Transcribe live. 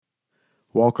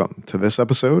Welcome to this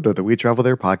episode of the We Travel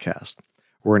There podcast.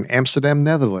 We're in Amsterdam,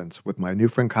 Netherlands with my new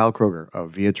friend Kyle Kroger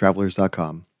of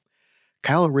viatravelers.com.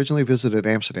 Kyle originally visited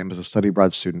Amsterdam as a study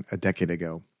abroad student a decade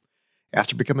ago.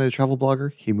 After becoming a travel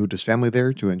blogger, he moved his family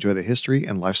there to enjoy the history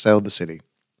and lifestyle of the city.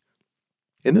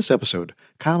 In this episode,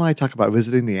 Kyle and I talk about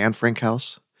visiting the Anne Frank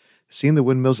house, seeing the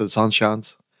windmills at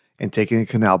Zaanstad, and taking a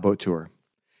canal boat tour.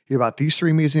 Hear about these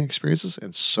three amazing experiences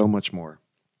and so much more.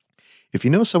 If you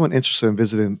know someone interested in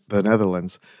visiting the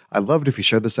Netherlands, I'd love it if you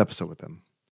shared this episode with them.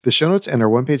 The show notes and our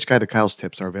one-page guide to Kyle's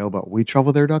tips are available at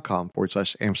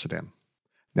wetravelthere.com/Amsterdam.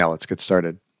 Now let's get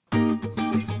started.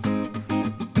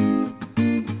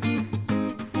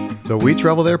 The We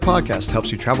Travel There podcast helps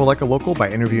you travel like a local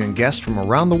by interviewing guests from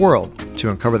around the world to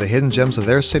uncover the hidden gems of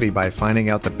their city by finding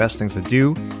out the best things to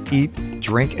do, eat,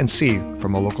 drink, and see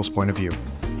from a local's point of view.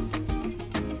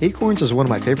 Acorns is one of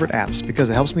my favorite apps because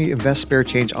it helps me invest spare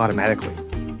change automatically.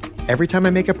 Every time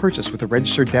I make a purchase with a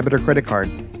registered debit or credit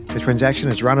card, the transaction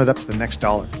is rounded up to the next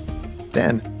dollar.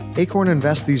 Then, Acorn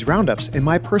invests these roundups in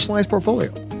my personalized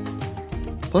portfolio.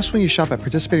 Plus, when you shop at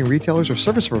participating retailers or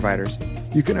service providers,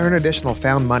 you can earn additional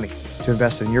found money to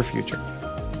invest in your future.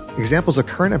 Examples of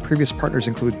current and previous partners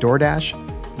include DoorDash,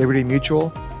 Liberty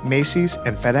Mutual, Macy's,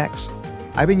 and FedEx.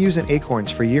 I've been using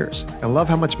Acorns for years and love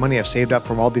how much money I've saved up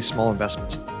from all these small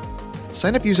investments.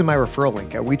 Sign up using my referral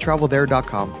link at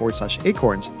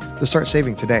wetravelthere.com/acorns to start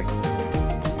saving today.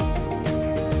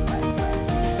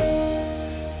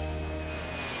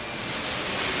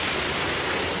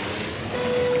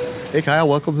 Hey, Kyle,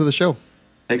 welcome to the show.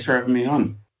 Thanks for having me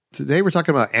on. Today, we're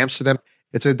talking about Amsterdam.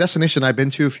 It's a destination I've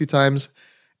been to a few times,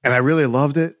 and I really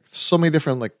loved it. So many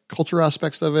different cultural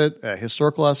aspects of it,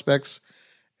 historical aspects,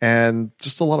 and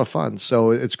just a lot of fun.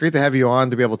 So it's great to have you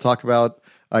on to be able to talk about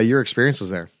your experiences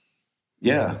there.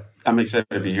 Yeah, I'm excited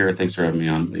to be here. Thanks for having me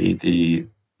on.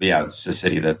 It's a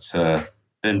city that's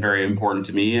been very important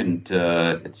to me, and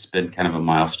it's been kind of a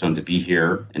milestone to be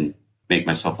here and make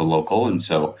myself a local. And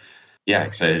so, yeah,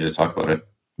 excited to talk about it.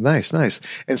 Nice.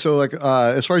 And so,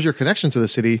 as far as your connection to the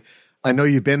city, I know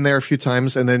you've been there a few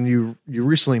times, and then you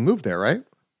recently moved there, right?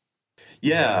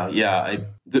 Yeah.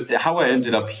 How I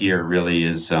ended up here really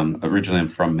is originally I'm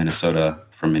from Minnesota,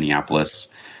 from Minneapolis.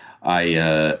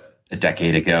 A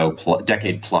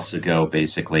decade plus ago,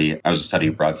 basically, I was a study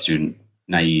abroad student,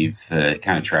 naive,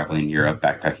 kind of traveling Europe,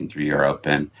 backpacking through Europe.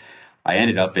 And I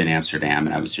ended up in Amsterdam,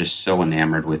 and I was just so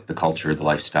enamored with the culture, the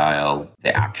lifestyle,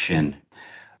 the action,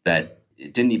 that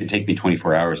it didn't even take me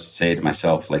 24 hours to say to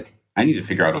myself, I need to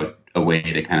figure out a way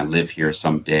to kind of live here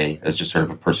someday as just sort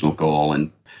of a personal goal.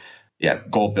 And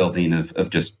goal building of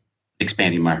just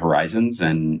expanding my horizons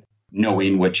and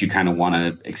knowing what you kind of want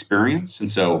to experience. And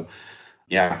so,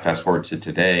 fast forward to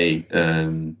today,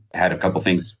 had a couple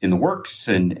things in the works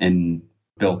and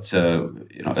built a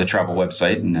travel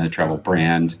website and a travel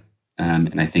brand.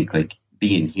 And I think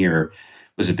being here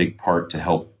was a big part to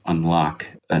help unlock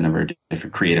a number of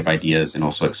different creative ideas and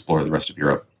also explore the rest of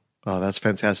Europe. Oh, that's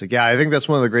fantastic. Yeah, I think that's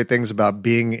one of the great things about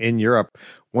being in Europe.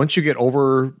 Once you get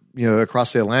over,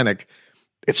 across the Atlantic,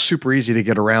 it's super easy to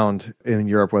get around in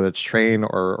Europe, whether it's train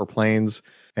or planes.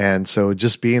 And so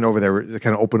just being over there, it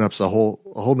kind of opens up a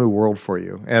whole new world for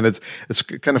you. And it's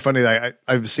kind of funny that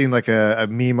I've seen a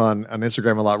meme on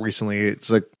Instagram a lot recently.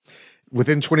 It's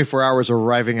within 24 hours of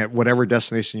arriving at whatever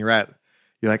destination you're at,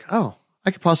 you're like, oh,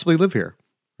 I could possibly live here,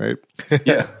 right?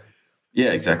 Yeah,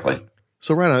 exactly.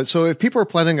 So right on. So if people are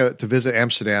planning to visit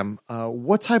Amsterdam,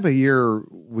 what time of year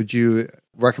would you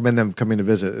recommend them coming to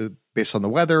visit? Based on the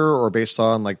weather or based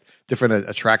on different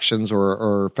attractions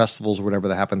or festivals or whatever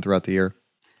that happen throughout the year?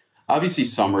 Obviously,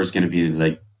 summer is going to be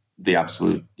the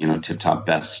absolute, tip-top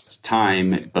best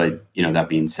time. But, that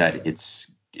being said, it's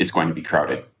going to be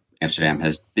crowded. Amsterdam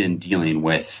has been dealing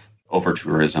with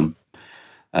over-tourism.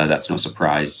 That's no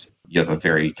surprise. You have a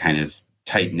very kind of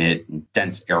tight-knit and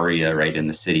dense area right in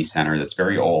the city center that's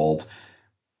very old.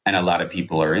 And a lot of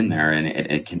people are in there, and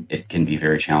it can be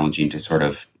very challenging to sort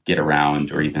of get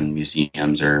around, or even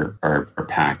museums are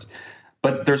packed.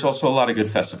 But there's also a lot of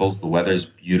good festivals. The weather's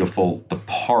beautiful. The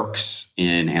parks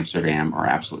in Amsterdam are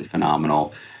absolutely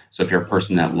phenomenal. So if you're a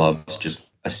person that loves just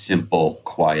a simple,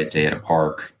 quiet day at a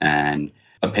park and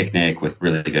a picnic with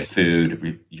really good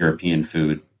food, European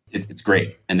food, it's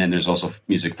great. And then there's also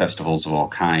music festivals of all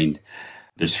kind.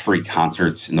 There's free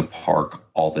concerts in the park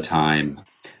all the time.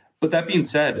 But that being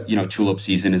said, tulip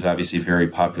season is obviously very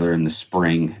popular in the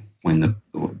spring when the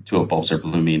tulip bulbs are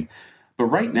blooming. But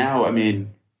right now,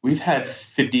 we've had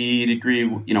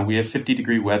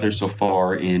 50-degree weather so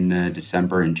far in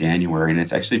December and January, and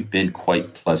it's actually been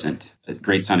quite pleasant. A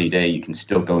great sunny day. You can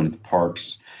still go into the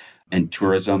parks, and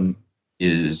tourism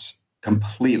is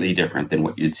completely different than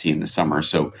what you'd see in the summer.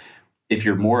 So if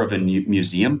you're more of a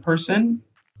museum person,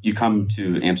 you come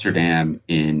to Amsterdam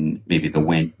in maybe the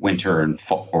winter and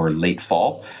fall, or late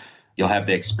fall, you'll have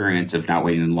the experience of not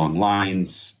waiting in long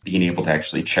lines, being able to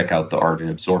actually check out the art and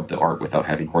absorb the art without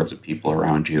having hordes of people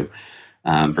around you.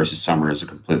 Versus summer is a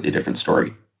completely different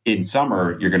story. In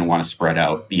summer, you're going to want to spread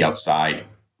out, be outside,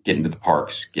 get into the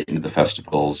parks, get into the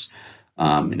festivals,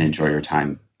 and enjoy your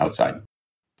time outside.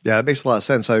 Yeah, that makes a lot of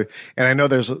sense. And I know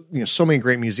there's so many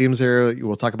great museums there.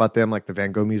 We'll talk about them, like the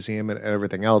Van Gogh Museum and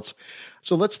everything else.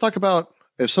 So let's talk about,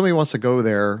 if somebody wants to go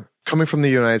there, coming from the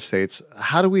United States,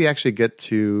 how do we actually get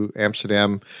to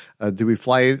Amsterdam? Do we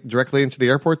fly directly into the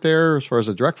airport there as far as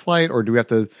a direct flight, or do we have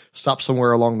to stop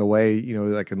somewhere along the way,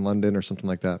 like in London or something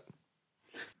like that?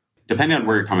 Depending on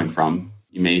where you're coming from,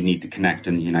 you may need to connect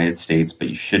in the United States, but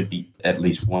you should be at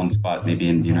least one spot maybe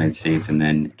in the United States and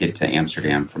then get to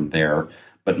Amsterdam from there.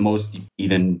 But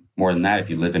even more than that, if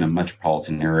you live in a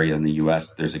metropolitan area in the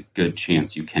U.S., there's a good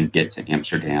chance you can get to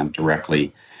Amsterdam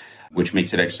directly, which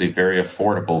makes it actually very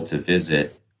affordable to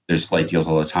visit. There's flight deals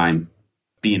all the time.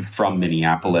 Being from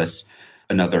Minneapolis,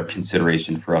 another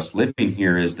consideration for us living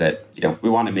here is that we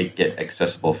want to make it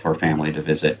accessible for a family to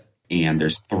visit. And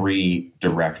there's 3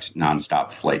 direct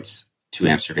nonstop flights to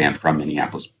Amsterdam from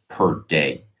Minneapolis per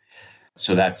day.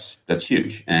 So that's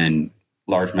huge. And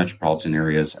large metropolitan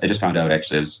areas. I just found out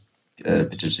actually I was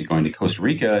potentially going to Costa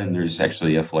Rica, and there's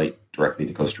actually a flight directly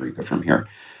to Costa Rica from here.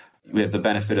 We have the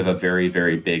benefit of a very,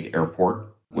 very big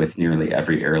airport with nearly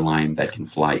every airline that can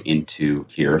fly into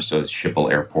here. So it's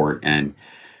Schiphol Airport, and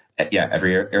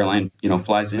every airline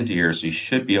flies into here. So you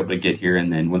should be able to get here,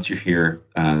 and then once you're here,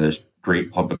 there's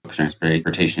great public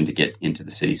transportation to get into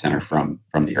the city center from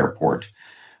the airport.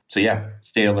 So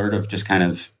stay alert of just kind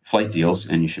of flight deals,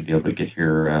 and you should be able to get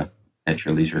here at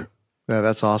your leisure. Yeah,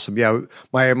 that's awesome. Yeah,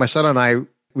 my son and I,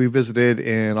 we visited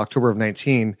in October of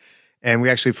 19, and we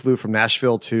actually flew from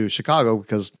Nashville to Chicago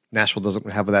because Nashville doesn't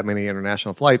have that many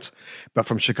international flights. But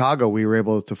from Chicago, we were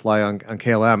able to fly on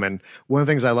KLM. And one of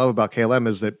the things I love about KLM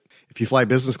is that if you fly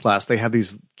business class, they have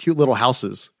these cute little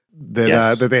houses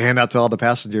that they hand out to all the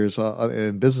passengers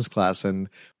in business class, and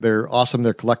they're awesome.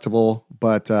 They're collectible,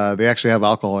 but they actually have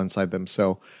alcohol inside them.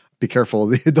 So be careful.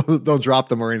 don't drop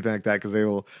them or anything like that because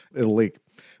it'll leak.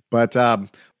 But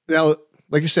now,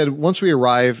 like you said, once we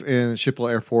arrive in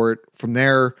Schiphol Airport, from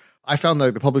there, I found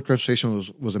that the public transportation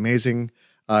was amazing.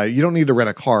 You don't need to rent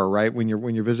a car, right? When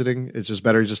you're visiting, it's just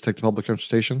better to just take the public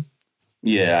transportation.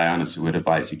 Yeah, I honestly would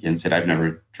advise against it. I've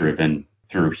never driven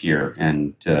through here,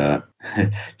 and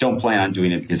don't plan on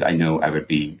doing it because I know I would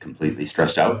be completely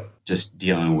stressed out just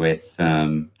dealing with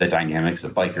the dynamics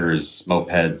of bikers,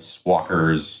 mopeds,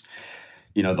 walkers,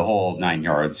 the whole 9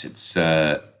 yards. It's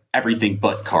everything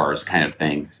but cars kind of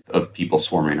thing of people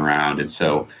swarming around.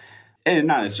 And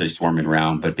not necessarily swarming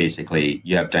around, but basically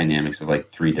you have dynamics of like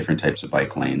 3 different types of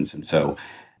bike lanes. And so,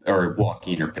 or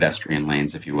walking or pedestrian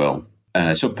lanes, if you will.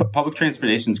 So public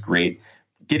transportation is great.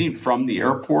 Getting from the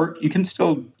airport, you can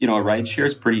still, a ride share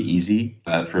is pretty easy.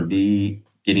 For me,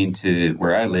 getting to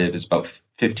where I live is about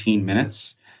 15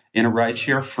 minutes in a ride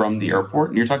share from the airport.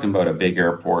 And you're talking about a big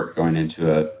airport going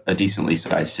into a decently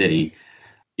sized city.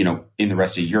 In the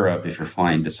rest of Europe, if you're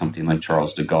flying to something like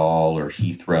Charles de Gaulle or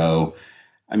Heathrow,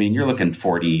 I mean, you're looking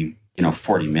 40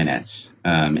 minutes.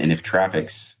 And if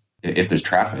there's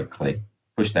traffic, like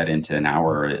push that into an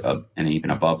hour and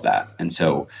even above that. And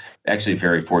so actually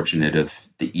very fortunate of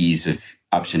the ease of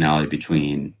optionality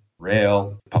between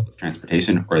rail, public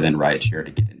transportation, or then rideshare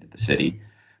to get into the city.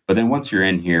 But then once you're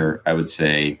in here, I would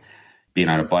say being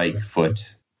on a bike,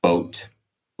 foot, boat,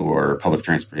 or public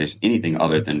transportation, anything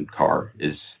other than car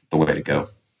is the way to go.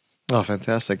 Oh,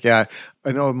 fantastic. Yeah.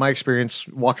 I know my experience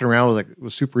walking around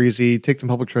was super easy. Take the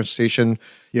public transportation.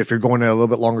 If you're going a little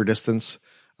bit longer distance,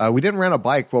 we didn't rent a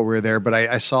bike while we were there, but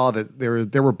I saw that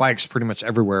there were bikes pretty much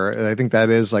everywhere. And I think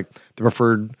that is like the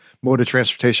preferred mode of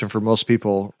transportation for most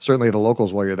people, certainly the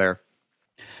locals while you're there.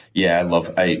 Yeah,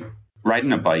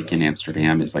 riding a bike in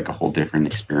Amsterdam is like a whole different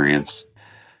experience.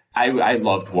 I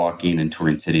loved walking and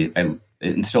touring cities,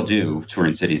 and still do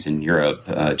touring cities in Europe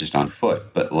just on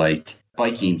foot. But like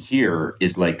biking here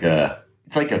is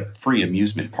it's like a free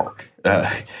amusement park.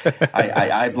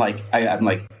 I'm like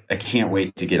I can't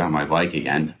wait to get on my bike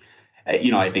again.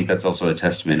 I think that's also a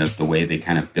testament of the way they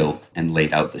kind of built and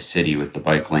laid out the city with the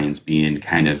bike lanes being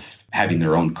kind of having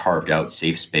their own carved out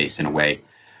safe space in a way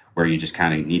where you just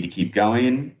kind of need to keep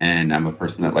going. And I'm a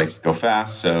person that likes to go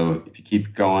fast. So if you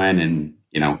keep going and,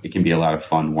 it can be a lot of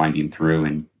fun winding through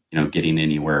and, getting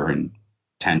anywhere in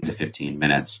 10 to 15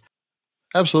 minutes.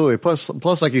 Absolutely.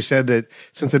 Plus, like you said, that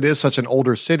since it is such an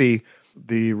older city,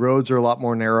 The roads are a lot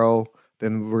more narrow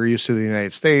than we're used to in the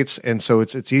United States. And so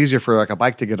it's easier for like a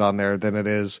bike to get on there than it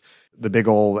is the big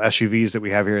old SUVs that we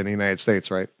have here in the United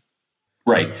States, right?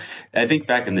 Right. I think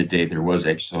back in the day, there was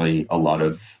actually a lot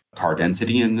of car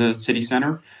density in the city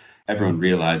center. Everyone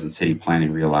realized, and city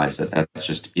planning realized, that that's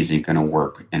just isn't going to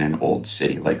work in an old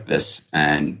city like this.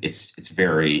 And it was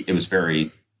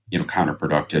very,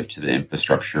 counterproductive to the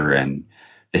infrastructure and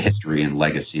the history and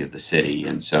legacy of the city.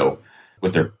 And so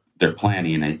with their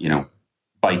planning,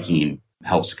 biking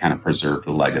helps kind of preserve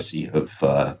the legacy of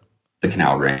the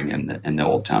canal ring and the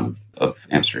old town of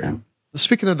Amsterdam.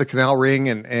 Speaking of the Canal Ring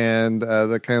and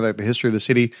the kind of like the history of the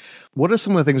city, what are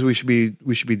some of the things we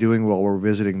should be doing while we're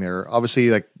visiting there? Obviously,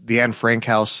 like the Anne Frank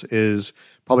House is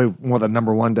probably one of the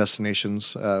number one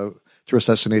destinations, tourist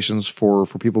destinations for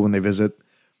people when they visit.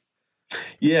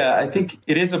 Yeah, I think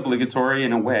it is obligatory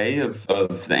in a way of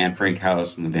the Anne Frank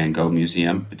House and the Van Gogh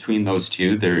Museum. Between those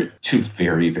two, they're two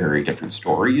very, very different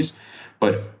stories,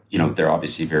 but they're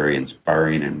obviously very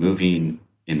inspiring and moving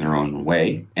in their own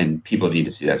way, and people need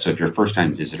to see that. So if you're a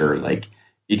first-time visitor, like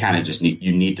you kind of just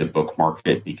need to bookmark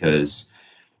it, because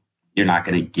you're not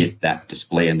going to get that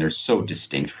display, and they're so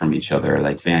distinct from each other.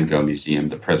 Like Van Gogh Museum,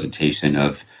 the presentation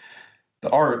of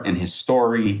the art and his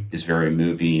story is very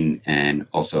moving and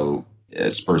also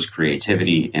spurs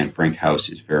creativity, and Frank House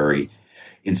is very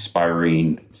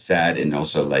inspiring, sad, and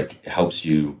also like helps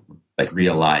you like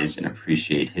realize and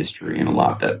appreciate history and a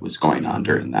lot that was going on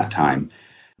during that time.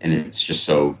 And it's just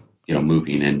so,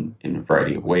 moving in a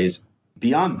variety of ways.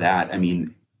 Beyond that, I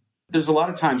mean, there's a lot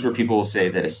of times where people will say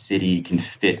that a city can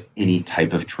fit any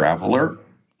type of traveler.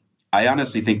 I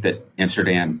honestly think that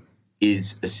Amsterdam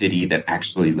is a city that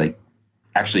actually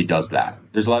does that.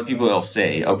 There's a lot of people that'll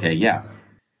say, okay, yeah,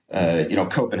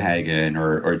 Copenhagen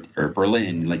or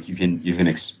Berlin, like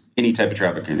any type of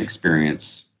traveler can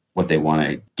experience what they want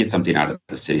to get something out of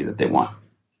the city that they want.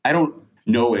 I don't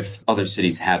know if other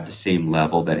cities have the same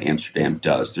level that Amsterdam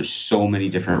does. There's so many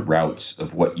different routes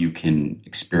of what you can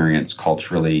experience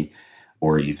culturally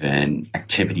or even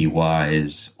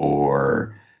activity-wise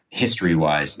or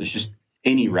history-wise. There's just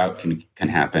any route can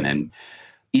happen. And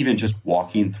even just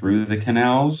walking through the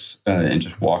canals and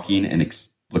just walking and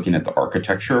looking at the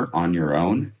architecture on your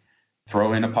own,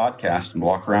 throw in a podcast and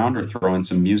walk around, or throw in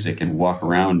some music and walk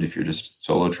around if you're just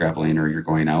solo traveling or you're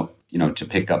going out, to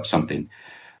pick up something.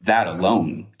 That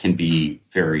alone can be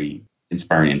very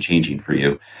inspiring and changing for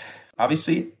you.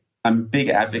 Obviously, I'm a big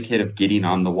advocate of getting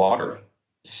on the water.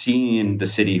 Seeing the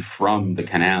city from the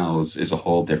canals is a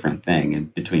whole different thing.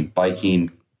 And between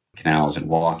biking, canals, and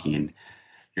walking,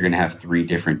 you're going to have three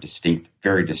different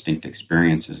very distinct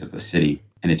experiences of the city.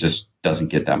 And it just doesn't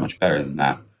get that much better than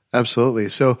that. Absolutely.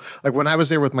 So like when I was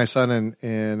there with my son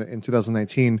in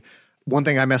 2019, one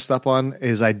thing I messed up on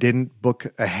is I didn't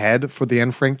book ahead for the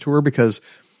Anne Frank tour, because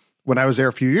when I was there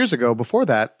a few years ago before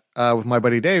that, with my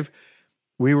buddy Dave,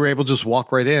 we were able to just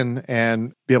walk right in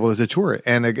and be able to tour it.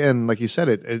 And again, like you said,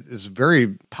 it's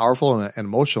very powerful and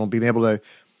emotional, being able to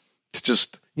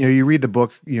just, you read the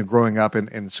book, growing up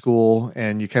in school,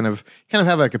 and you kind of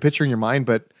have like a picture in your mind.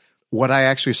 But what I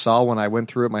actually saw when I went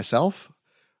through it myself,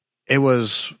 it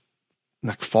was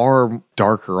like far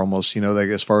darker almost, like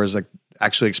as far as like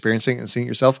actually experiencing and seeing it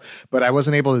yourself. But I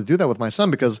wasn't able to do that with my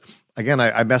son because, again,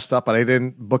 I messed up, but I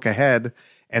didn't book ahead,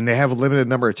 and they have a limited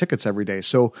number of tickets every day.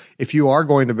 So if you are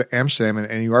going to Amsterdam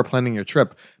and you are planning your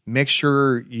trip, make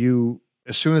sure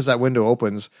as soon as that window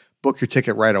opens, book your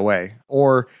ticket right away,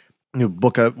 or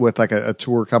book with like a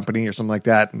tour company or something like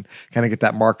that, and kind of get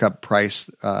that markup price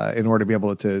in order to be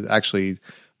able to actually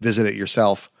visit it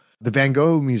yourself. The Van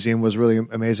Gogh Museum was really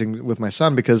amazing with my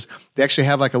son because they actually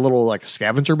have like a little like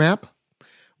scavenger map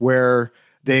where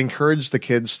they encourage the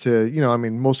kids to,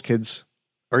 most kids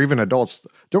or even adults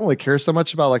don't really care so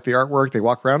much about like the artwork. They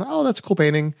walk around, oh, that's a cool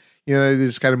painting. They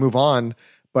just kind of move on.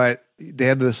 But they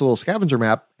had this little scavenger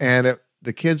map, and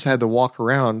the kids had to walk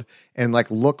around and like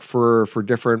look for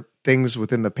different things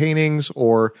within the paintings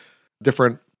or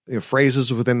different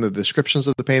phrases within the descriptions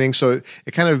of the painting. So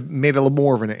it kind of made it a little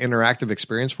more of an interactive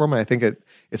experience for them. And I think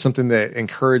it's something that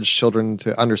encouraged children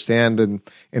to understand and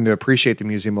to appreciate the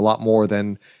museum a lot more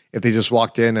than if they just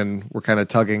walked in and were kind of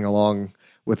tugging along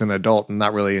with an adult and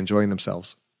not really enjoying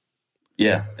themselves.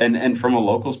 Yeah. And from a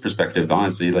local's perspective,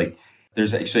 honestly, like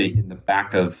there's actually in the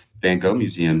back of Van Gogh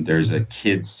Museum, there's a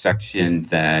kids section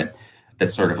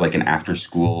that's sort of like an after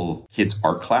school kids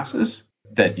art classes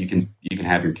that you can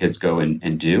have your kids go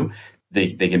and do. They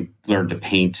can learn to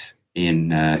paint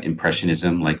in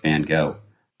Impressionism like Van Gogh.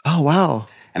 Oh, wow.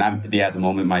 And at the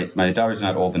moment, my daughter's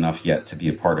not old enough yet to be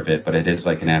a part of it, but it is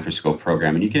like an after school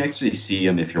program. And you can actually see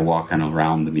them if you're walking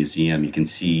around the museum. You can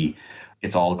see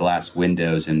it's all glass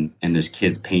windows, and there's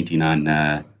kids painting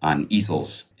on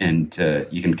easels, and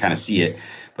you can kind of see it.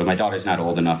 But my daughter's not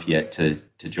old enough yet to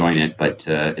join it. But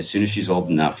as soon as she's old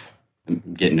enough, I'm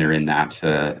getting her in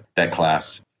that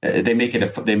class. They make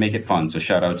it fun. So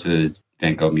shout out to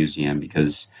Van Gogh Museum,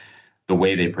 because the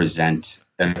way they present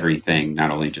everything, not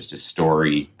only just a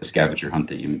story, the scavenger hunt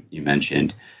that you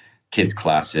mentioned, kids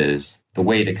classes, the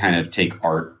way to kind of take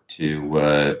art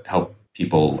to help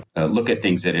people look at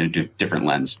things in a different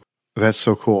lens. That's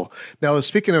so cool. Now,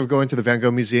 speaking of going to the Van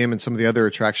Gogh Museum and some of the other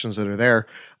attractions that are there,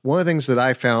 one of the things that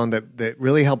I found that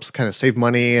really helps kind of save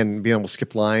money and being able to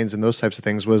skip lines and those types of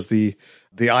things was the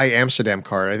iAmsterdam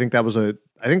card. I think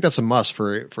that's a must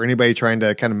for anybody trying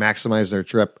to kind of maximize their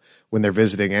trip when they're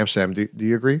visiting Amsterdam. Do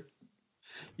you agree?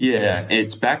 Yeah,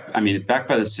 it's backed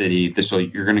by the city. So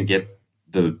you're going to get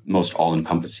the most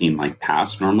all-encompassing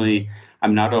pass. Normally,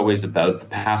 I'm not always about the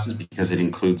passes because it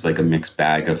includes a mixed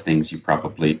bag of things you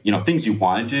probably, things you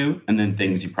want to do and then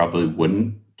things you probably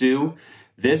wouldn't do.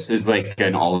 This is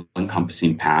an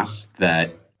all-encompassing pass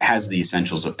that has the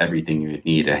essentials of everything you would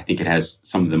need. I think it has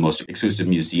some of the most exclusive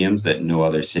museums that no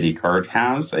other city card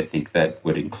has. I think that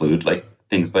would include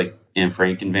things like Anne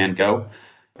Frank and Van Gogh,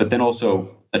 but then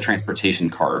also a transportation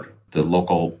card. The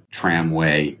local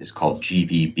tramway is called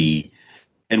GVB.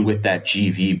 And with that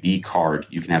GVB card,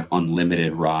 you can have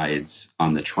unlimited rides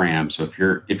on the tram. So if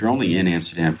you're only in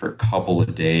Amsterdam for a couple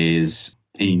of days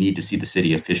and you need to see the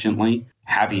city efficiently,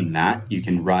 having that, you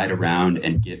can ride around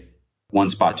and get one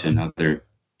spot to another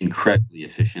incredibly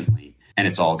efficiently. And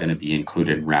it's all going to be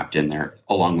included and wrapped in there,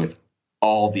 along with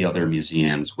all the other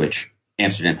museums, which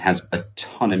Amsterdam has a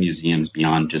ton of museums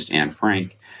beyond just Anne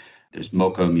Frank. There's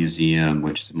MoCo Museum,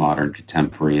 which is a modern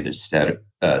contemporary. There's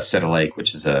Stedelijk,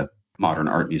 which is a modern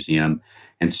art museum,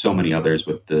 and so many others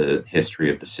with the history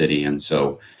of the city. And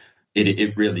so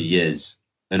it really is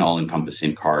an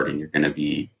all-encompassing card, and you're going to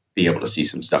be able to see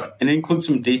some stuff. And it includes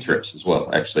some day trips as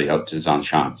well, actually, out to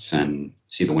Zaanstad and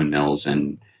see the windmills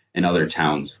and other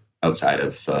towns outside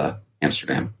of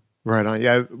Amsterdam. Right on.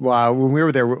 Yeah. Wow. When we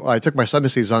were there, I took my son to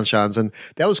see Zaanstad, and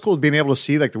that was cool being able to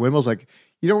see the windmills.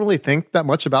 You don't really think that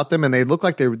much about them, and they look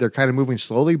like they're kind of moving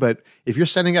slowly. But if you're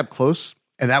standing up close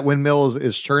and that windmill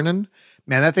is churning,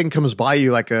 man, that thing comes by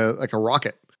you like a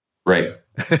rocket. Right.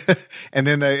 And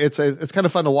then it's kind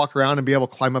of fun to walk around and be able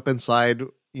to climb up inside,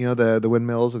 the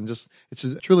windmills, and just it's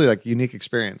a truly unique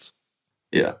experience.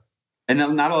 Yeah. And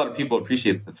not a lot of people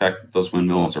appreciate the fact that those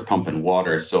windmills are pumping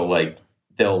water. So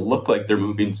they'll look like they're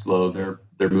moving slow,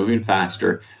 they're moving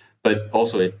faster, but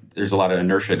also there's a lot of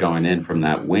inertia going in from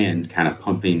that wind kind of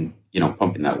pumping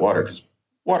that water, because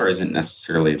water isn't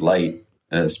necessarily light,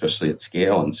 especially at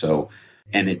scale.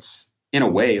 And it's in a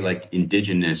way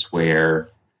indigenous, where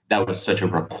that was such a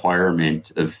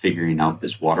requirement of figuring out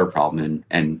this water problem.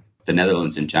 And the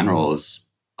Netherlands in general is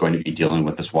going to be dealing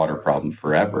with this water problem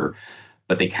forever.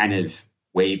 But they kind of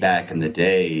way back in the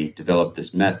day developed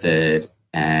this method,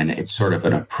 and it's sort of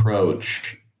an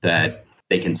approach that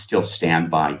they can still stand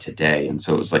by today. And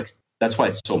so it was that's why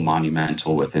it's so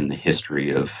monumental within the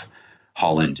history of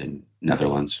Holland and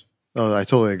Netherlands. Oh, I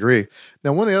totally agree.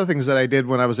 Now, one of the other things that I did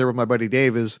when I was there with my buddy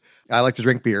Dave is I like to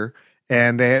drink beer,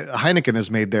 and Heineken is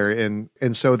made there. And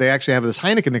so they actually have this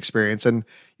Heineken experience. And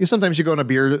sometimes you go on a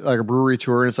brewery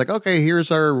tour, and it's okay,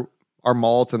 here's our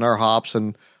malt and our hops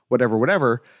and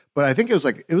whatever. But I think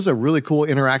it was a really cool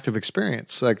interactive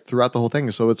experience throughout the whole thing.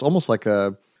 So it's almost like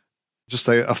a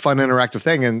fun interactive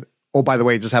thing. And oh, by the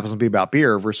way, it just happens to be about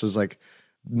beer versus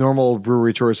normal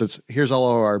brewery tours. It's here's all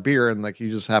of our beer, and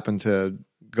you just happen to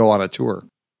go on a tour.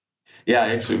 Yeah,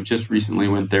 I actually just recently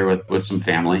went there with some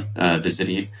family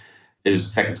visiting. It was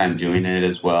the second time doing it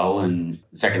as well. And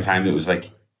the second time it was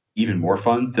even more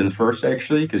fun than the first,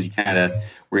 actually, because you kind of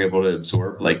were able to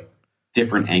absorb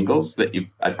different angles that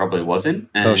I probably wasn't.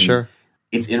 And oh, sure.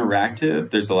 It's interactive.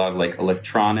 There's a lot of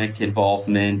electronic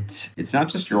involvement. It's not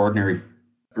just your ordinary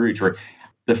brewery tour.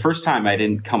 The first time I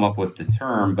didn't come up with the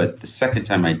term, but the second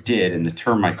time I did, and the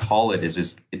term I call it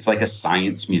is it's like a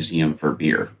science museum for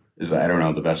beer. I don't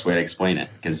know the best way to explain it,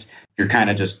 because you're kind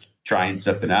of just trying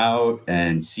something out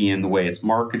and seeing the way it's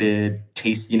marketed,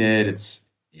 tasting it.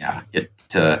 It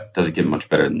doesn't get much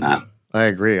better than that. I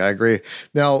agree.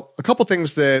 Now, a couple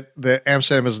things that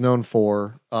Amsterdam is known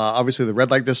for, obviously the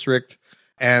red light district,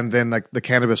 and then the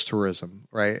cannabis tourism,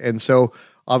 right? And so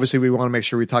obviously we want to make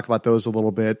sure we talk about those a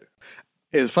little bit.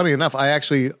 It's funny enough,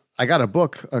 I got a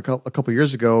book a couple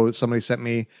years ago. Somebody sent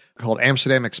me called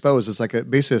Amsterdam Exposed. It's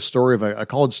basically a story of a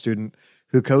college student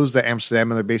who goes to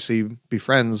Amsterdam, and they basically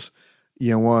befriends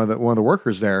one of the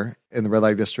workers there in the red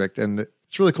light district, and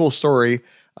it's a really cool story.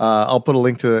 I'll put a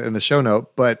link to it in the show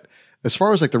note. But As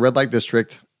far as like the red light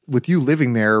district, with you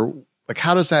living there, like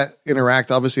how does that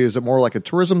interact? Obviously, is it more like a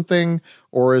tourism thing,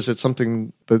 or is it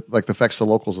something that like affects the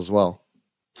locals as well?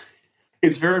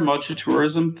 It's very much a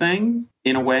tourism thing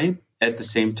in a way. At the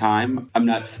same time, I'm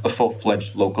not a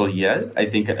full-fledged local yet. I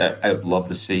think I love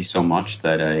the city so much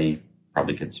that I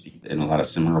probably could speak in a lot of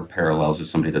similar parallels as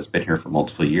somebody that's been here for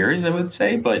multiple years, I would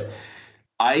say. But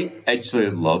I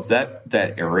actually love that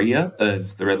area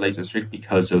of the red light district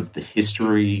because of the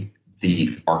history,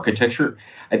 the architecture.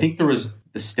 I think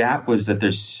the stat was that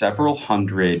there's several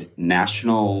hundred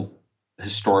national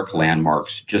historic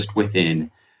landmarks just within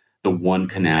the one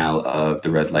canal of the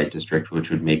red light district,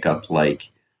 which would make up like,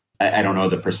 I don't know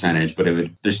the percentage, but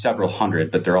there's several hundred,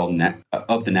 but they're all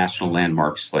of the national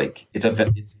landmarks. Like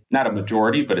it's not a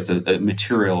majority, but it's a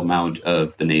material amount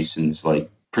of the nation's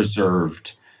like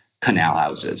preserved canal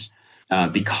houses,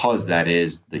 because that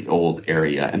is the old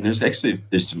area. And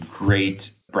there's some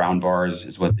great brown bars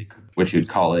is what you'd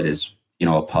call it, is,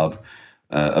 a pub,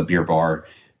 a beer bar,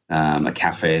 a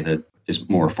cafe that is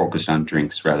more focused on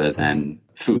drinks rather than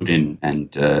food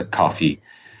and coffee.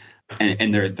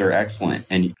 And they're excellent.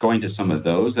 And going to some of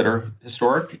those that are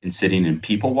historic and sitting and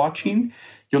people watching,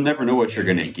 you'll never know what you're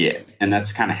going to get. And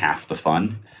that's kind of half the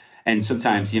fun. And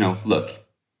sometimes, look,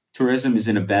 tourism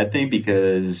isn't a bad thing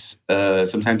because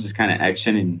sometimes it's kind of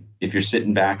action. And if you're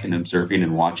sitting back and observing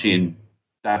and watching,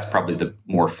 that's probably the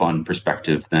more fun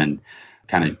perspective than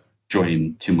kind of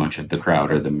joining too much of the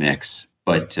crowd or the mix.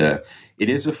 But it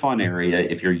is a fun area.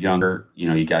 If you're younger,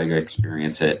 you got to go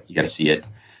experience it. You got to see it.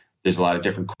 There's a lot of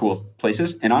different cool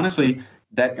places. And honestly,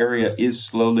 that area is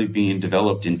slowly being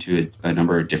developed into a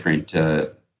number of different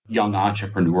young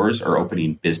entrepreneurs are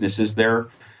opening businesses there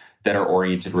that are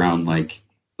oriented around like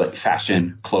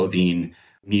fashion, clothing,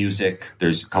 music.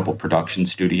 There's a couple production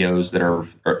studios that are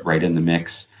right in the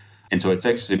mix. And so it's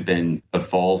actually been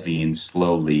evolving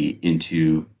slowly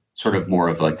into sort of more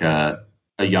of like a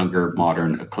younger,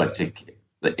 modern, eclectic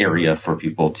area for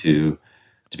people to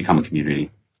become a community.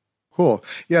 Cool.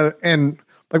 Yeah. And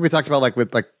like we talked about, like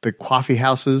with like the coffee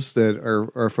houses that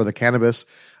are for the cannabis,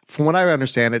 from what I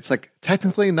understand, it's like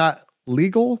technically not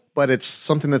legal, but it's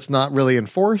something that's not really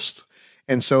enforced.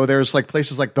 And so there's like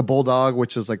places like the Bulldog,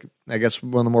 which is like, I guess,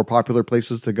 one of the more popular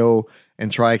places to go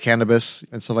and try cannabis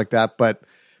and stuff like that. But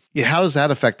yeah, how does that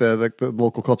affect the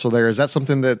local culture there? Is that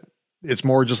something that it's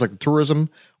more just like the tourism,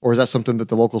 or is that something that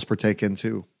the locals partake in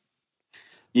too?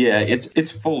 Yeah,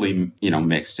 it's fully,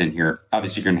 mixed in here.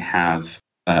 Obviously, you're going to have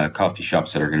coffee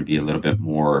shops that are going to be a little bit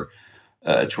more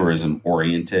tourism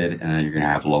oriented, and then you're going to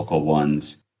have local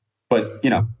ones. But,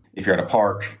 if you're at a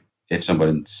park, if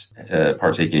someone's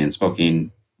partaking in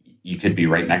smoking, you could be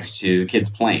right next to kids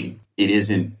playing. It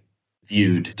isn't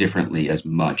viewed differently as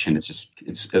much, and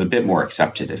it's a bit more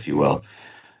accepted, if you will.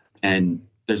 And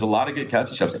there's a lot of good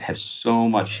coffee shops that have so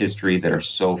much history that are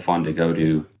so fun to go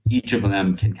to. Each of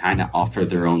them can kind of offer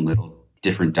their own little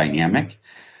different dynamic.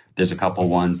 There's a couple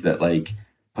ones that like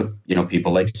put,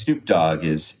 people like Snoop Dogg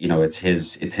is, it's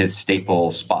his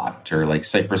staple spot, or like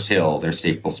Cypress Hill, their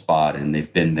staple spot, and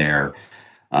they've been there.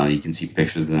 You can see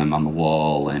pictures of them on the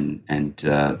wall, and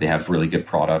they have really good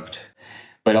product.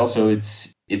 But also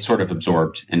it's sort of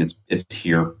absorbed, and it's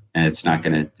here, and it's not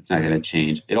gonna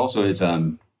change. It also is.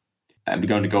 I'm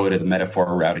going to go to the metaphor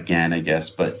route again, I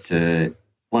guess. But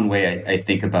one way I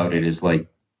think about it is like,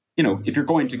 if you're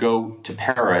going to go to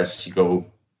Paris, you go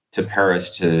to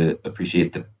Paris to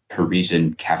appreciate the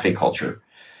Parisian cafe culture.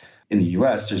 In the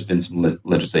U.S., there's been some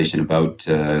legislation about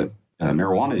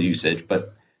marijuana usage,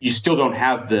 but you still don't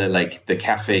have the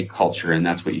cafe culture, and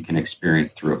that's what you can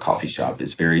experience through a coffee shop.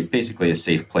 It's basically a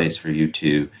safe place for you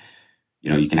to,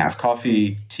 you can have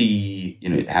coffee, tea,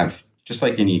 have just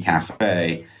like any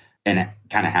cafe, and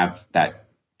kind of have that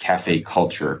cafe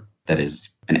culture that is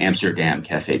an Amsterdam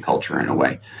cafe culture in a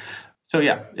way. So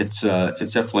yeah, it's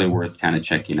definitely worth kind of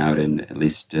checking out and at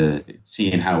least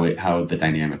seeing how the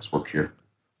dynamics work here.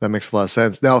 That makes a lot of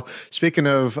sense. Now, speaking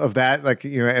of that, like,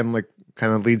 and like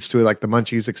kind of leads to like the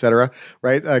munchies, et cetera,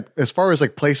 right? As far as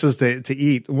like places to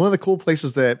eat, one of the cool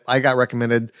places that I got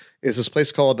recommended is this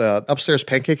place called Upstairs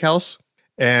Pancake House.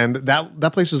 And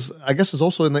that place is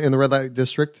also in the red light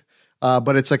district.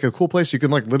 But it's like a cool place. You can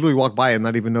like literally walk by and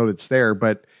not even know it's there.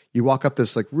 But you walk up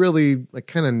this like really like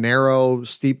kind of narrow,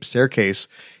 steep staircase,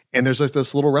 and there's like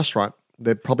this little restaurant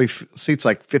that probably seats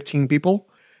like 15 people,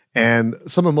 and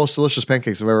some of the most delicious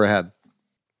pancakes I've ever had.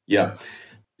 Yeah.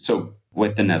 So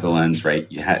with the Netherlands, right?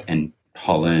 You had in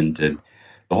Holland and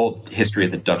the whole history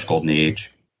of the Dutch Golden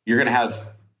Age, you're going to have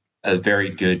a very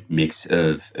good mix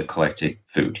of eclectic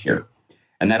food here,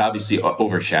 and that obviously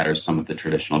overshadows some of the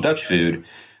traditional Dutch food.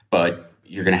 But,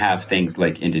 you're going to have things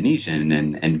like Indonesian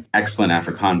and excellent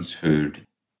Afrikaans food,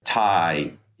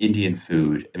 Thai, Indian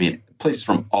food. I mean, places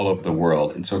from all over the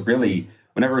world. And so really,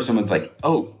 whenever someone's like,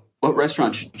 oh, what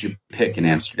restaurant should you pick in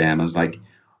Amsterdam? I was like,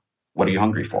 what are you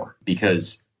hungry for?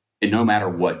 Because no matter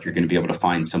what, you're going to be able to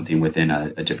find something within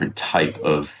a different type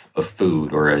of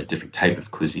food or a different type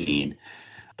of cuisine.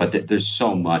 But there's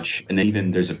so much. And then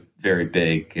even there's a very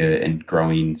big and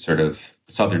growing sort of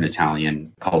Southern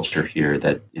Italian culture here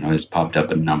that, has popped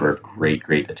up a number of great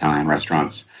Italian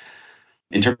restaurants.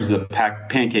 In terms of the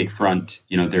pancake front,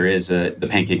 there is the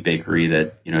Pancake Bakery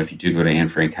that, if you do go to Anne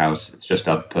Frank House, it's just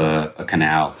up a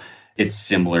canal. It's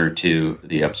similar to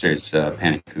the upstairs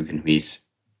Pannenkuchenhuis,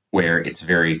 where it's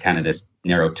very kind of this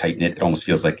narrow, tight-knit. It almost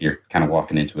feels like you're kind of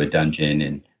walking into a dungeon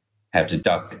and have to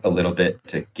duck a little bit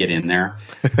to get in there.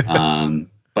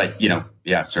 But,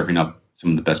 serving up some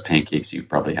of the best pancakes you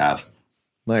probably have.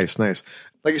 Nice.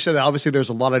 Like you said, obviously there's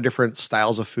a lot of different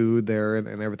styles of food there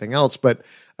and everything else. But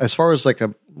as far as like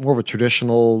a more of a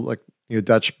traditional,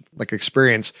 Dutch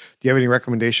experience, do you have any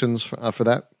recommendations for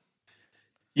that?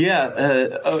 Yeah,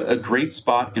 a great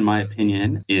spot, in my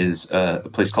opinion, is a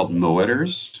place called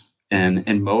Moeders. And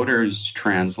Moeders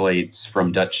translates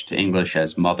from Dutch to English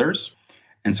as mothers.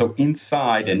 And so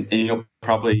inside, and you'll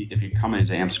probably, if you come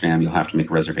into Amsterdam, you'll have to make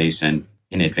a reservation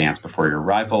in advance before your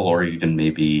arrival, or even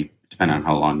maybe, depending on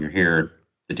how long you're here,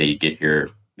 the day you get here,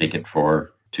 make it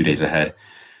for 2 days ahead.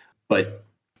 But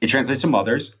it translates to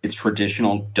mothers. It's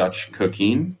traditional Dutch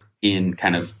cooking in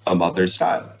kind of a mother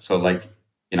style. So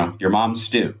your mom's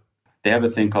stew. They have a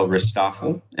thing called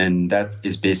ristafel, and that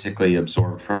is basically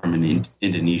absorbed from an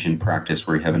Indonesian practice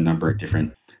where you have a number of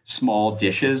different small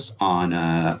dishes on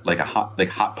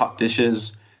hot pot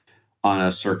dishes on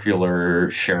a circular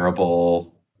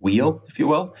shareable wheel, if you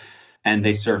will. And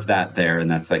they serve that there, and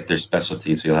that's like their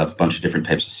specialty. So you'll have a bunch of different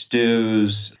types of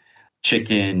stews,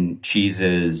 chicken,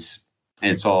 cheeses,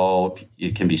 and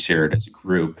it can be shared as a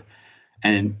group.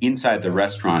 And inside the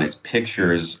restaurant, it's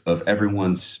pictures of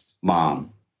everyone's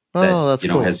mom that that's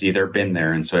cool. Has either been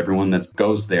there. And so everyone that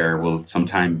goes there will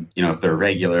sometime, if they're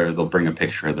regular, they'll bring a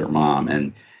picture of their mom,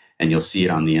 and you'll see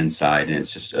it on the inside. And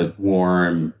it's just a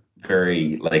warm,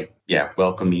 very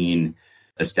welcoming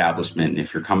establishment. And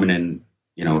if you're coming in,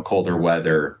 colder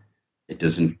weather, it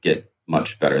doesn't get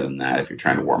much better than that if you're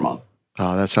trying to warm up.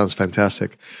 Oh, that sounds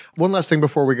fantastic. One last thing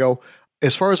before we go.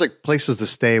 As far as places to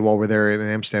stay while we're there in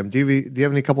Amsterdam, do you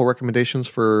have any couple recommendations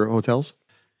for hotels?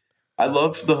 I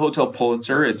love the Hotel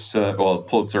Pulitzer. It's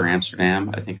Pulitzer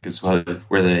Amsterdam, I think, is where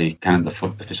they kind of the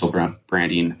official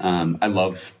branding. I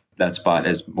love that spot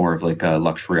as more of like a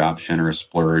luxury option or a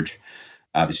splurge.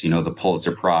 Obviously, the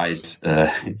Pulitzer Prize,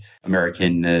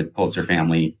 American Pulitzer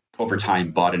family over time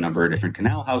bought a number of different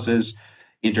canal houses,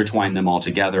 intertwined them all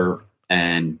together,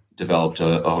 and developed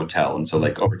a hotel. And so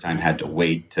over time had to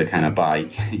wait to kind of buy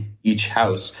each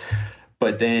house.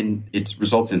 But then it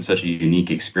results in such a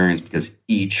unique experience because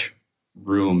each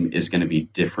room is going to be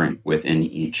different within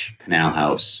each canal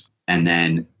house. And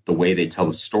then the way they tell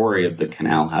the story of the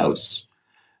canal house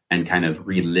and kind of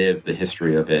relive the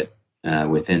history of it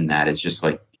within that is just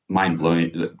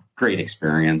mind-blowing, great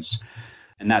experience.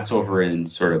 And that's over in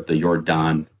sort of the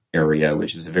Jordaan area,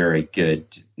 which is a very good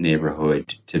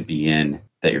neighborhood to be in,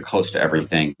 that you're close to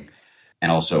everything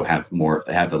and also have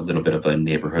a little bit of a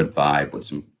neighborhood vibe with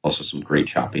some great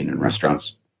shopping and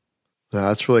restaurants.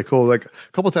 That's really cool. A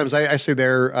couple of times I stay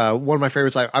there. One of my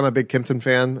favorites, I'm a big Kimpton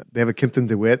fan. They have a Kimpton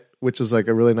de Wit, which is a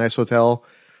really nice hotel.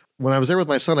 When I was there with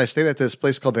my son, I stayed at this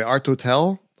place called the Art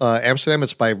Hotel, Amsterdam.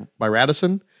 It's by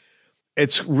Radisson.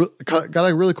 It's got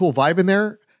a really cool vibe in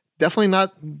there. Definitely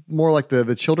not more like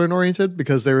the children oriented,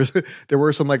 because there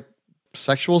were some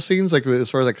sexual scenes, as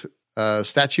far as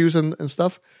statues and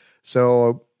stuff.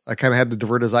 So I kind of had to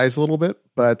divert his eyes a little bit,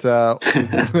 but I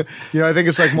think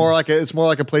it's more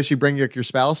like a place you bring your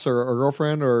spouse or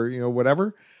girlfriend or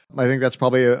whatever. I think that's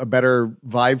probably a better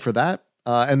vibe for that.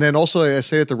 And then also I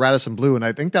stayed at the Radisson Blu, and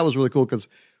I think that was really cool because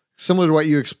similar to what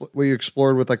you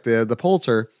explored with the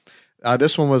Pulitzer,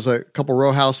 this one was a couple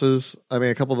row houses. I mean,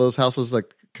 a couple of those houses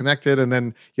connected, and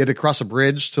then you had to cross a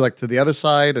bridge to the other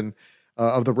side and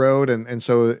of the road, and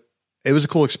so it was a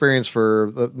cool experience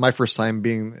for my first time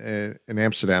being in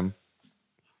Amsterdam.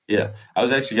 Yeah, I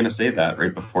was actually going to say that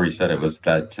right before you said it, was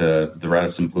that the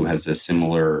Radisson Blu has this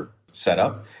similar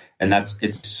setup, and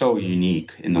it's so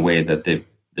unique in the way that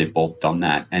they've both done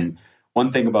that. And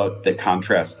one thing about that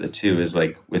contrasts the two is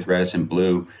with Radisson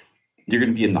Blu, you're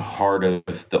going to be in the heart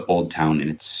of the old town, and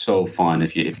it's so fun.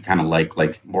 If you kind of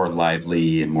like more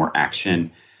lively and more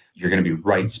action, you're going to be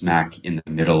right smack in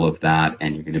the middle of that,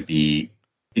 and you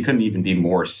couldn't even be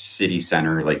more city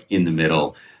center, in the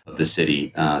middle. of the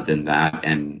city than that.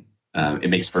 And it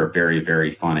makes for a very,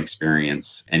 very fun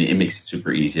experience. And it makes it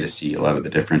super easy to see a lot of the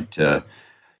different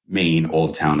main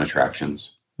Old Town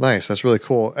attractions. Nice. That's really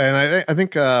cool. And I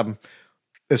think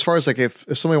as far as like if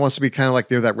somebody wants to be kind of like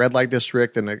near that red light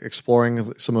district and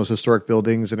exploring some of those historic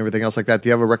buildings and everything else like that, do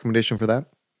you have a recommendation for that?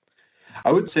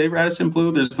 I would say Radisson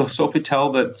Blu. There's the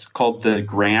Sofitel that's called the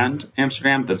Grand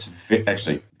Amsterdam. That's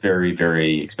actually very,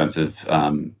 very expensive.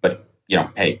 But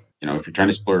hey, if you're trying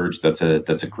to splurge, that's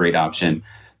a great option.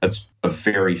 That's a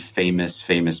very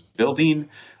famous building.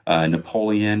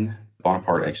 Napoleon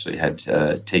Bonaparte actually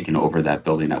had taken over that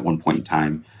building at one point in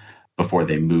time before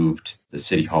they moved the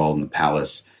city hall and the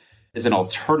palace. As an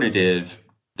alternative,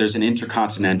 there's an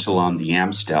Intercontinental on the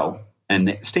Amstel.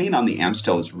 And staying on the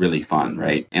Amstel is really fun,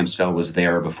 right? Amstel was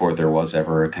there before there was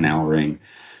ever a canal ring.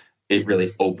 It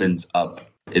really opens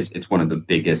up. It's one of the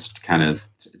biggest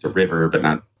it's a river, but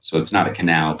not, so it's not a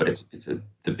canal, but it's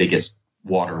the biggest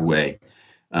waterway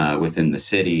within the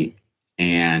city.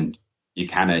 And you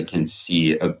kind of can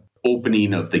see a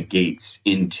opening of the gates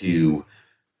into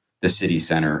the city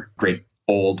center. Great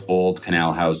old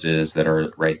canal houses that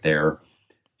are right there.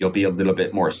 You'll be a little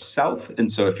bit more south.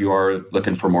 And so if you are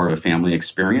looking for more of a family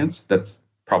experience, that's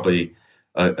probably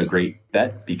a great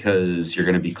bet, because you're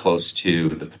going to be close to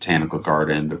the Botanical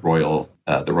Garden, the Royal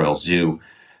Zoo,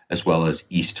 as well as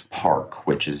East Park,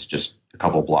 which is just a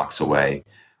couple blocks away,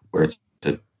 where it's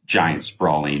a giant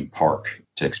sprawling park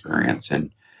to experience.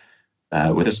 And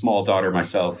with a small daughter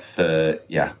myself,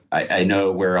 I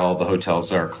know where all the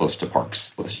hotels are close to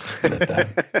parks. Let's just put it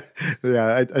that.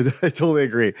 Yeah, I totally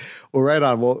agree. Well, right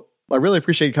on. Well, I really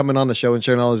appreciate you coming on the show and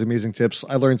sharing all those amazing tips.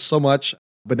 I learned so much,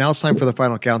 but now it's time for the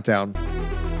final countdown.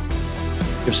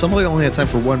 If somebody only had time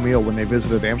for one meal when they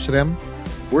visited Amsterdam,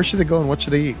 where should they go and what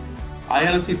should they eat? I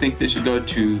honestly think they should go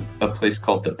to a place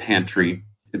called the Pantry.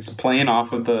 It's playing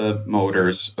off of the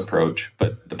Motors approach,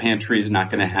 but the Pantry is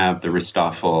not going to have the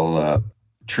Ristoffel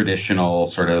traditional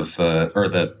sort of,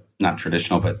 not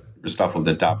traditional, but Ristoffel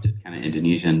adopted kind of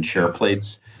Indonesian share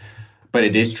plates. But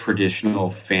it is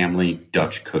traditional family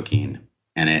Dutch cooking,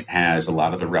 and it has a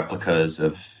lot of the replicas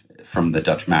from the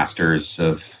Dutch masters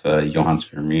of Johannes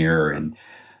Vermeer and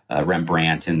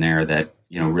Rembrandt in there that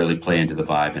really play into the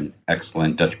vibe, and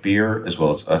excellent Dutch beer as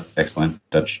well as excellent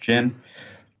Dutch gin.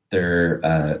 They're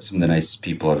some of the nicest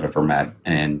people I've ever met,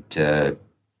 and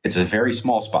it's a very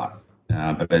small spot,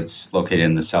 but it's located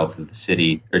in the south of the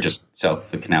city, or just south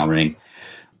of the Canal Ring.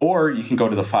 Or you can go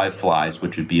to the Five Flies,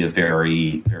 which would be a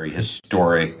very, very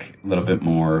historic, a little bit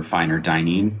more finer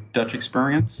dining Dutch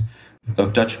experience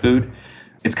of Dutch food.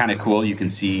 It's kind of cool. You can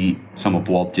see some of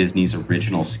Walt Disney's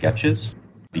original sketches,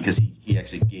 because he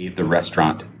actually gave the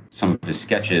restaurant some of his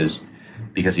sketches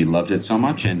because he loved it so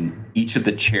much. And each of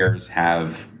the chairs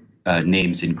have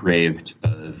names engraved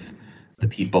of the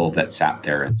people that sat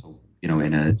there. And so,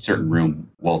 in a certain room,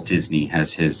 Walt Disney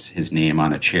has his name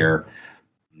on a chair.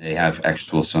 They have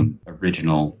some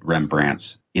original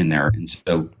Rembrandts in there. And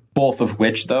so both of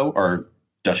which, though, are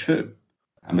Dutch food.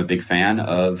 I'm a big fan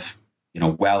of,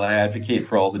 while I advocate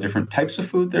for all the different types of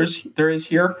food there is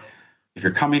here, if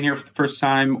you're coming here for the first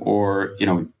time, or,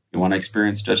 you want to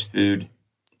experience Dutch food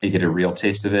and get a real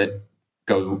taste of it,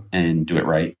 go and do it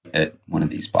right at one of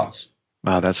these spots.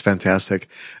 Wow, that's fantastic.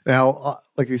 Now,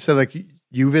 like you said, like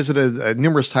you visited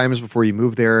numerous times before you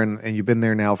moved there, and you've been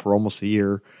there now for almost a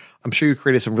year. I'm sure you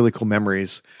created some really cool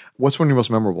memories. What's one of your most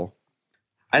memorable?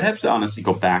 I'd have to honestly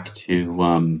go back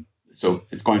to, so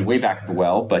it's going way back at the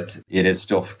well, but it is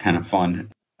still kind of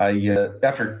fun.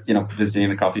 After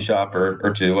visiting a coffee shop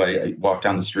or two, I walked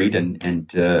down the street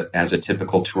and as a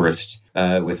typical tourist,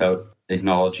 without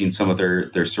acknowledging some of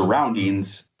their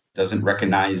surroundings, doesn't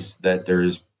recognize that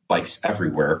there's bikes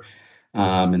everywhere.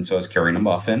 And so I was carrying a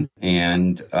muffin,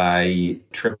 and I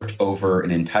tripped over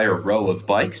an entire row of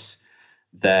bikes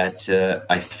that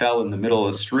I fell in the middle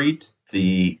of the street.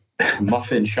 The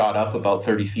muffin shot up about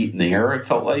 30 feet in the air, it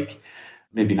felt like.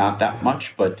 Maybe not that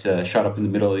much, but shot up in the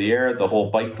middle of the air. The whole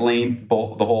bike lane, the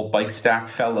whole bike stack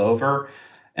fell over,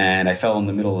 and I fell in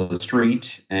the middle of the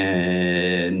street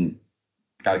and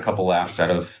got a couple laughs out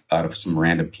of some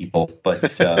random people.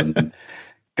 But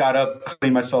got up,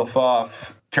 cleaned myself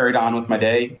off, carried on with my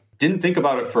day. Didn't think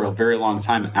about it for a very long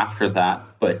time after that,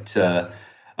 but a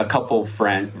couple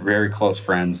very close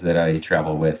friends that I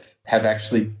travel with have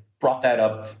actually brought that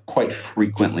up quite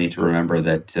frequently to remember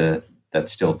that that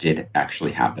still did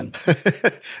actually happen.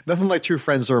 Nothing like true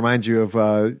friends to remind you of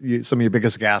some of your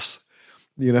biggest gaffes.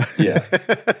 Yeah.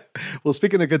 Well,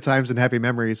 speaking of good times and happy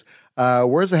memories,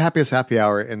 where's the happiest happy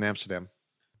hour in Amsterdam?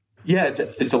 Yeah,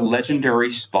 it's a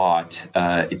legendary spot.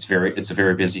 It's a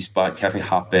very busy spot, Cafe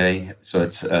Hape. So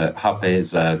it's Hape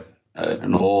is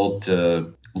an old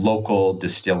local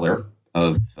distiller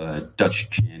of Dutch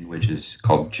gin, which is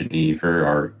called Genever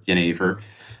or Genever.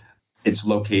 It's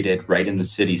located right in the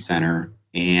city center,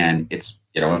 and it's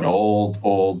an old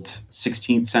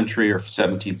 16th century or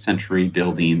 17th century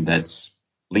building that's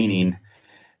leaning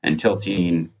and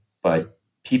tilting, but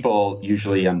people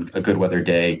usually on a good weather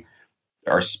day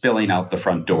are spilling out the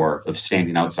front door of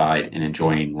standing outside and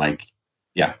enjoying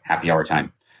happy hour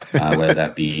time, whether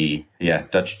that be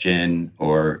Dutch gin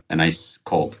or a nice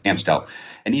cold Amstel.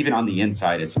 And even on the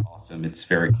inside, it's awesome. It's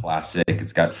very classic.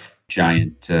 It's got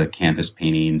giant canvas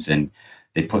paintings, and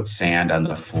they put sand on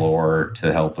the floor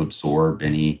to help absorb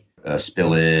any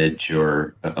spillage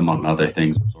or among other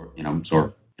things,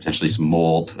 absorb potentially some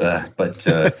mold. But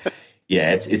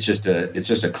yeah, it's just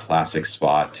a classic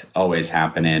spot, always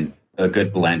happening. A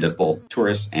good blend of both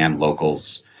tourists and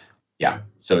locals. Yeah,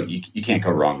 so you can't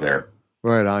go wrong there.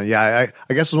 Right on. Yeah,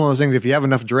 I guess it's one of those things. If you have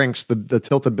enough drinks, the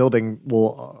tilted building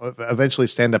will eventually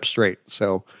stand up straight.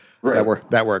 So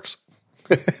that works.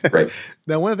 Right.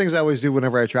 Now, one of the things I always do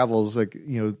whenever I travel is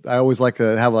I always like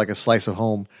to have like a slice of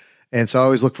home, and so I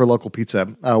always look for local pizza.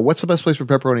 What's the best place for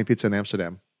pepperoni pizza in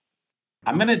Amsterdam?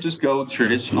 I'm going to just go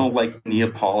traditional, like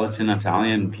Neapolitan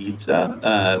Italian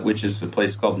pizza, which is a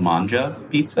place called Mangia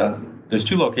Pizza. There's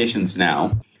 2 locations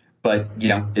now, but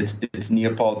it's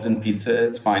Neapolitan pizza at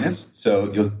its finest.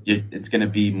 So it's going to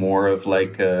be more of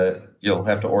you'll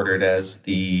have to order it as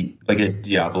a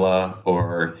diavola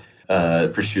or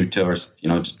prosciutto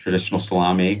or just traditional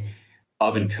salami,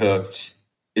 oven cooked.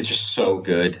 It's just so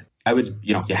good. I would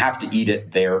you have to eat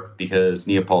it there because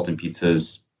Neapolitan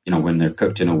pizzas, when they're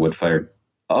cooked in a wood-fired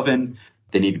oven,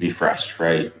 they need to be fresh,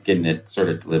 right? Getting it sort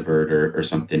of delivered or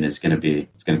something it's going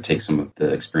to take some of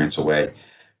the experience away.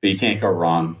 But you can't go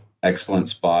wrong. Excellent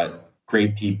spot,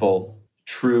 great people,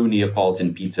 true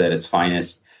Neapolitan pizza at its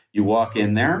finest. You walk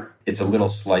in there, it's a little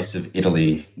slice of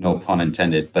Italy, no pun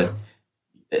intended, but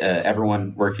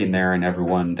everyone working there and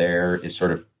everyone there is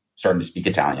sort of starting to speak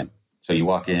Italian. So you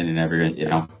walk in and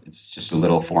everyone, it's just a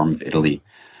little form of Italy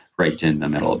right in the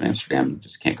middle of Amsterdam.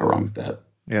 Just can't go wrong with that.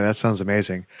 Yeah, that sounds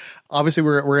amazing. Obviously,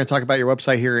 we're going to talk about your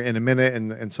website here in a minute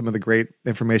and some of the great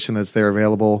information that's there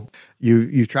available.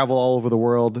 You travel all over the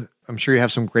world. I'm sure you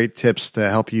have some great tips to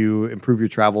help you improve your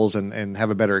travels and have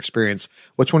a better experience.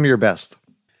 Which one are your best?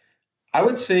 I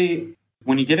would say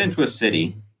when you get into a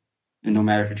city, no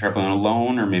matter if you're traveling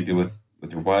alone or maybe with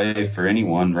your wife or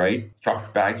anyone, right? Drop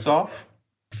your bags off,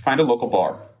 find a local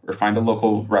bar or find a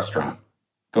local restaurant.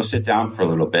 Go sit down for a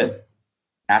little bit.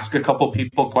 Ask a couple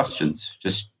people questions.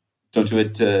 Just don't do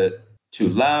it too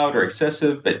loud or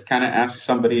excessive, but kind of ask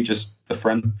somebody just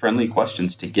friendly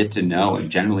questions to get to know and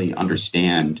generally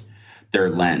understand their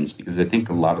lens. Because I think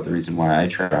a lot of the reason why I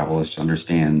travel is to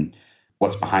understand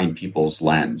what's behind people's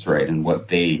lens, right, and what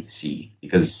they see.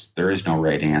 Because there is no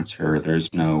right answer.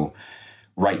 There's no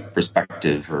right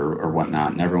perspective or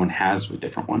whatnot, and everyone has a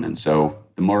different one. And so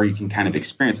the more you can kind of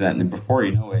experience that, and then before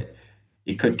you know it,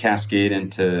 it could cascade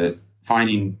into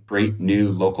finding great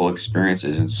new local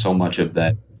experiences. And so much of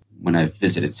that, when I've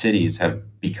visited cities,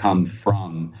 have become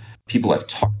from people I've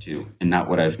talked to and not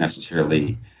what I've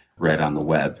necessarily read on the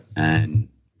web. And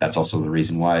that's also the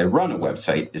reason why I run a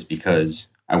website, is because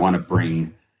I want to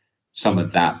bring some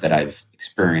of that I've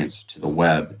experienced to the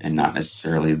web and not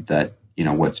necessarily that,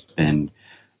 what's been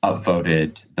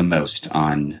upvoted the most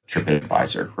on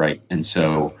TripAdvisor, right? And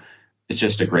so it's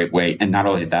just a great way. And not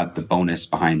only that, the bonus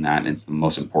behind that, and it's the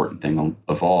most important thing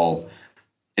of all,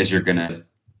 is you're going to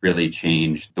really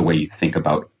change the way you think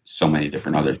about so many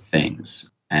different other things.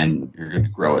 And you're going to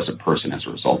grow as a person as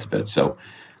a result of it. So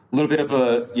a little bit of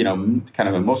a, kind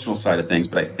of emotional side of things.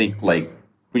 But I think when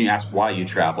you ask why you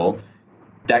travel,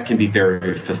 that can be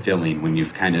very fulfilling when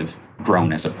you've kind of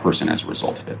grown as a person as a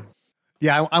result of it.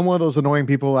 Yeah, I'm one of those annoying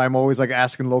people. I'm always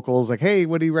asking locals hey,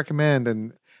 what do you recommend?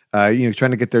 And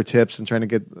trying to get their tips and trying to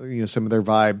get, some of their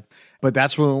vibe. But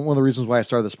that's one of the reasons why I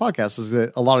started this podcast, is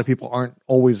that a lot of people aren't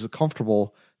always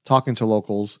comfortable talking to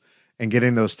locals and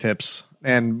getting those tips.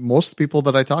 And most people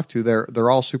that I talk to,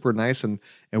 they're all super nice and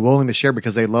willing to share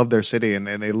because they love their city and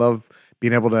they love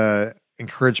being able to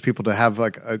encourage people to have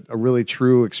a really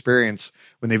true experience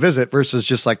when they visit versus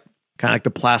just kind of like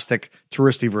the plastic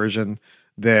touristy version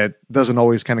that doesn't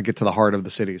always kind of get to the heart of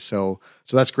the city. So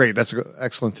that's great. That's an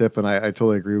excellent tip. And I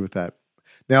totally agree with that.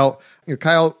 Now,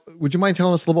 Kyle, would you mind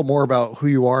telling us a little bit more about who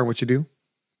you are and what you do?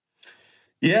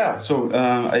 Yeah. So,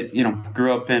 I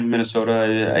grew up in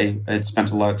Minnesota. I had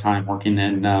spent a lot of time working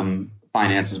in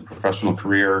finance as a professional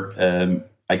career.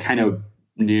 I kind of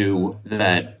knew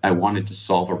that I wanted to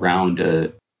solve around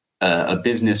a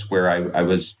business where I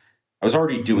was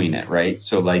already doing it, right?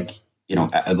 So like,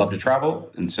 I love to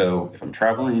travel. And so if I'm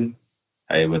traveling,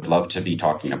 I would love to be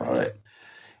talking about it.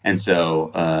 And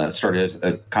so started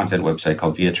a content website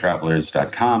called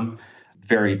viatravelers.com.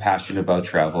 Very passionate about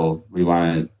travel. We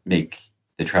want to make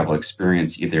the travel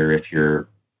experience, either if you're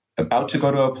about to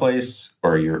go to a place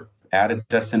or you're at a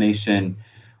destination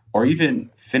or even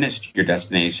finished your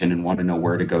destination and want to know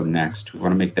where to go next. We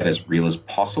want to make that as real as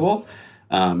possible.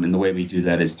 And the way we do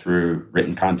that is through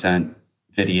written content,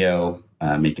 video,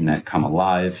 making that come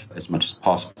alive as much as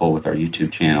possible with our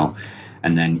YouTube channel.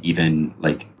 And then even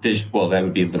like visual, that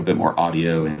would be a little bit more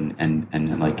audio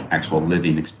and like actual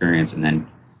living experience. And then,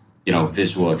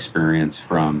 visual experience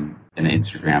from an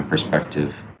Instagram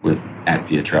perspective with at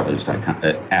viatravelers.com,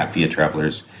 at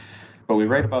viatravelers. But we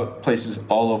write about places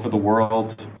all over the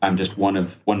world. I'm just one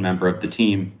member of the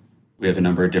team. We have a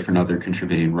number of different other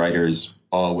contributing writers,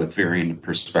 all with varying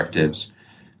perspectives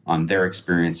on their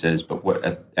experiences. But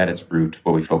at its root,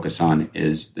 what we focus on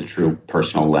is the true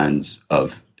personal lens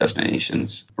of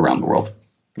destinations around the world.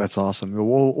 That's awesome.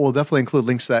 We'll definitely include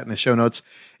links to that in the show notes.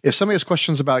 If somebody has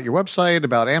questions about your website,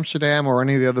 about Amsterdam, or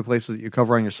any of the other places that you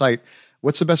cover on your site,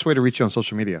 what's the best way to reach you on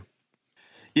social media?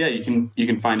 Yeah, you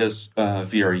can find us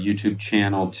via our YouTube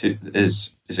channel.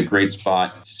 Is a great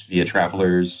spot. Just Via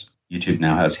Travelers. YouTube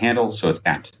now has handles, so it's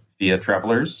at Via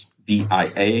Travelers,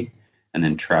 VIA, and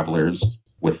then Travelers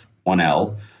with one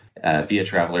L, Via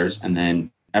Travelers, and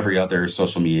then every other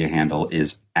social media handle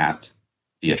is at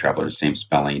Via Travelers, same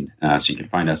spelling. So you can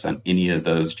find us on any of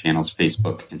those channels: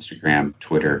 Facebook, Instagram,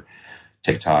 Twitter,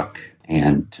 TikTok,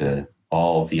 and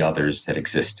all the others that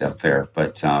exist out there.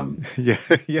 But yeah,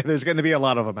 there's going to be a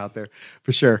lot of them out there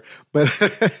for sure. But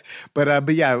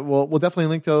but yeah, we'll definitely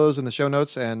link to those in the show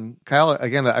notes. And Kyle,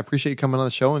 again, I appreciate you coming on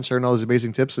the show and sharing all these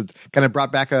amazing tips. It kind of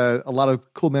brought back a lot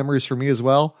of cool memories for me as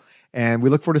well. And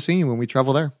we look forward to seeing you when we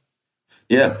travel there.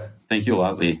 Yeah, thank you a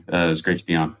lot, Lee. It was great to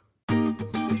be on.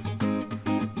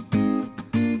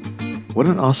 What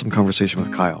an awesome conversation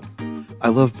with Kyle. I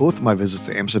love both of my visits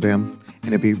to Amsterdam,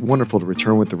 and it'd be wonderful to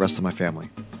return with the rest of my family.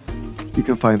 You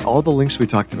can find all the links we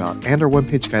talked about and our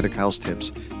one-page guide to Kyle's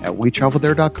tips at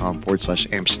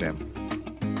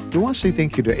wetravelthere.com/Amsterdam. We want to say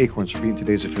thank you to Acorns for being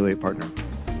today's affiliate partner.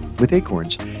 With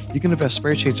Acorns, you can invest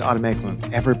spare change automatically on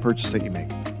every purchase that you make.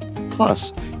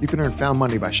 Plus, you can earn found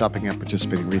money by shopping at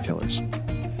participating retailers.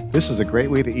 This is a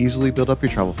great way to easily build up your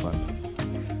travel fund.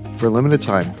 For a limited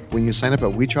time, when you sign up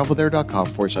at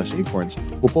wetravelthere.com/Acorns,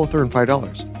 we'll both earn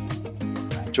 $5.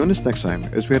 Join us next time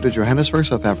as we head to Johannesburg,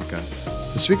 South Africa,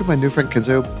 to speak with my new friend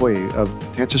Kenzo Boye of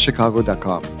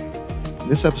TantaChicago.com. In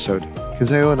this episode,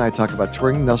 Kenzo and I talk about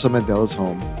touring Nelson Mandela's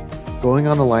home, going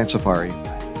on a lion safari,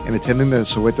 and attending the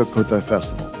Soweto Kota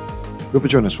Festival. We hope you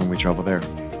join us when we travel there.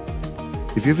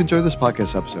 If you've enjoyed this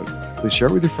podcast episode, please share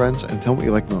it with your friends and tell them what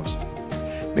you like most.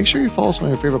 Make sure you follow us on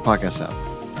your favorite podcast app.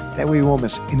 That way you won't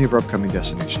miss any of our upcoming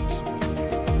destinations.